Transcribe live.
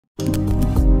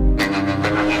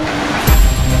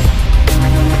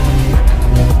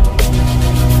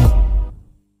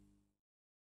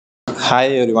Hi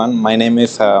everyone, my name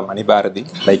is Mani Bharati.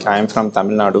 I am from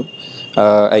Tamil Nadu.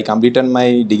 I completed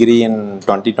my degree in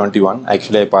 2021.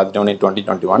 Actually, I passed down in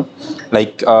 2021.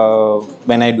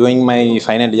 When I doing my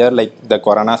final year, the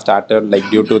corona started.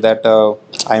 Due to that,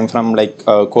 I am from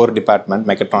core department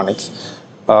mechatronics.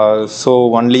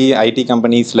 So only IT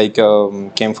companies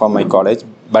came from my college,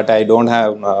 but I don't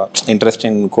have interest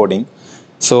in coding.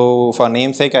 So for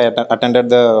namesake, I attended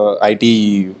the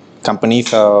IT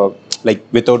companies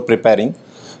without preparing.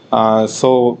 At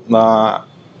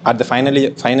the final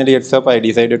year itself, I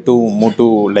decided to move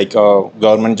to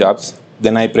government jobs.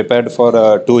 Then I prepared for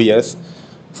 2 years.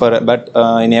 But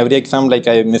in every exam,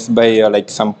 I missed by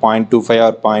some 0.25 or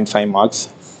zero point 0.5 marks.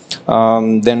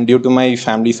 Then due to my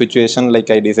family situation,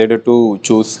 I decided to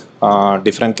choose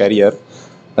different career.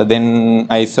 Then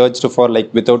I searched for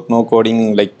without no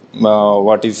coding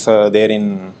what is there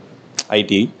in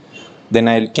IT. Then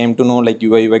I came to know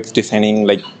UI UX designing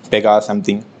Pega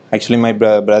something. Actually, my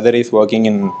brother is working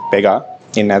in Pega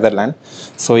in Netherlands,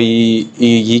 so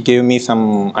he gave me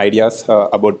some ideas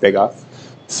about Pega.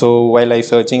 So while I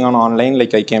searching on online,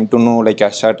 I came to know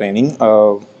Harsha Training.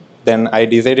 Then I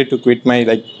decided to quit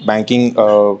my banking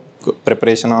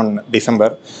preparation on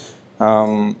December.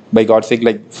 By God's sake,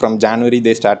 from January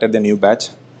they started the new batch.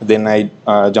 Then I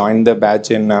joined the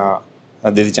batch in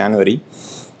this January.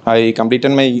 I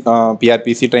completed my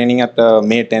PRPC training at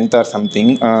May 10th or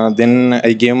something. Then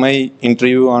I gave my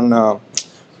interview on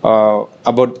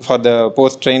about for the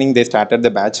post training. They started the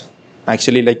batch.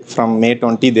 Actually, from May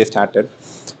 20 they started,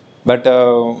 but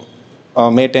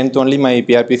May 10th only my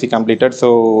PRPC completed.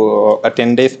 So a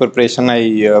 10 days preparation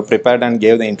I prepared and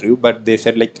gave the interview. But they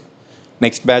said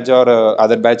next batch or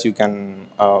other batch you can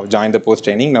join the post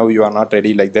training. Now you are not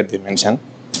ready, like that they mentioned.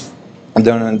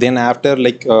 Then after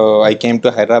I came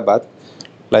to Hyderabad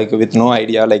with no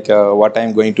idea what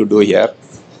I'm going to do here.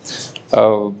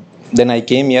 Then I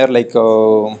came here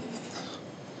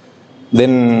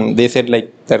then they said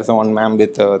there's one ma'am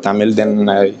with Tamil. Then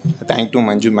I thank to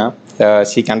Manju ma'am.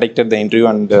 She conducted the interview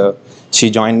and she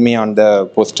joined me on the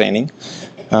post training.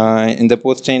 In the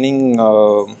post training,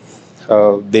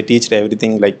 they teach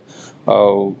everything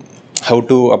how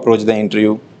to approach the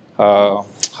interview,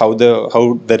 how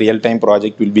the real time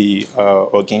project will be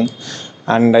working,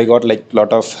 and I got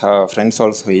lot of friends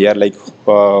also here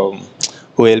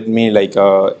who helped me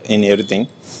in everything.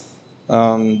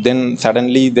 Then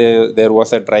suddenly there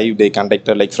was a drive they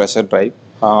conducted fresher drive.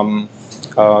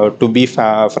 To be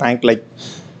frank,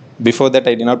 before that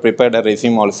I did not prepare a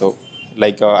resume also.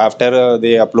 After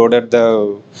they uploaded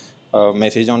the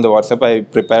message on the WhatsApp, I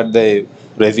prepared the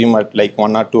resume at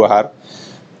 1 or 2 hours.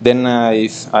 Then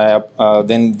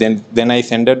then I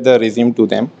sent the resume to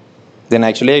them. Then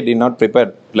actually I did not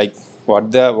prepare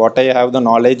what I have the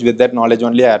knowledge. With that knowledge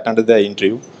only I attended the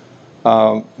interview.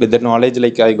 With that knowledge,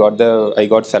 I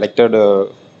got selected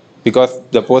because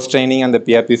the post training and the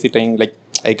PRPC training,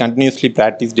 I continuously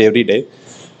practiced every day.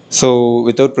 So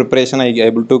without preparation, I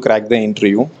able to crack the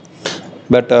interview.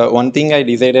 But one thing I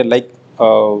decided,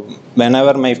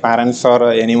 whenever my parents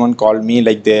or anyone called me,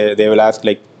 they will ask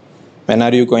when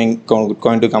are you going to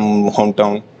come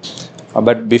hometown?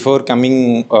 But before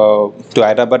coming to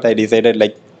Hyderabad, I decided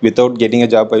without getting a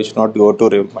job, I should not go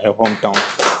to my hometown.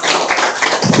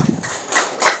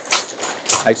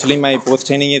 Actually, my post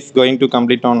training is going to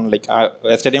complete on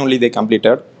yesterday only they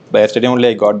completed. But yesterday only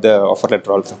I got the offer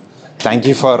letter also. Thank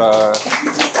you for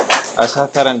Asha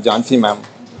sir and Jansi ma'am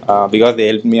because they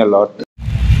helped me a lot.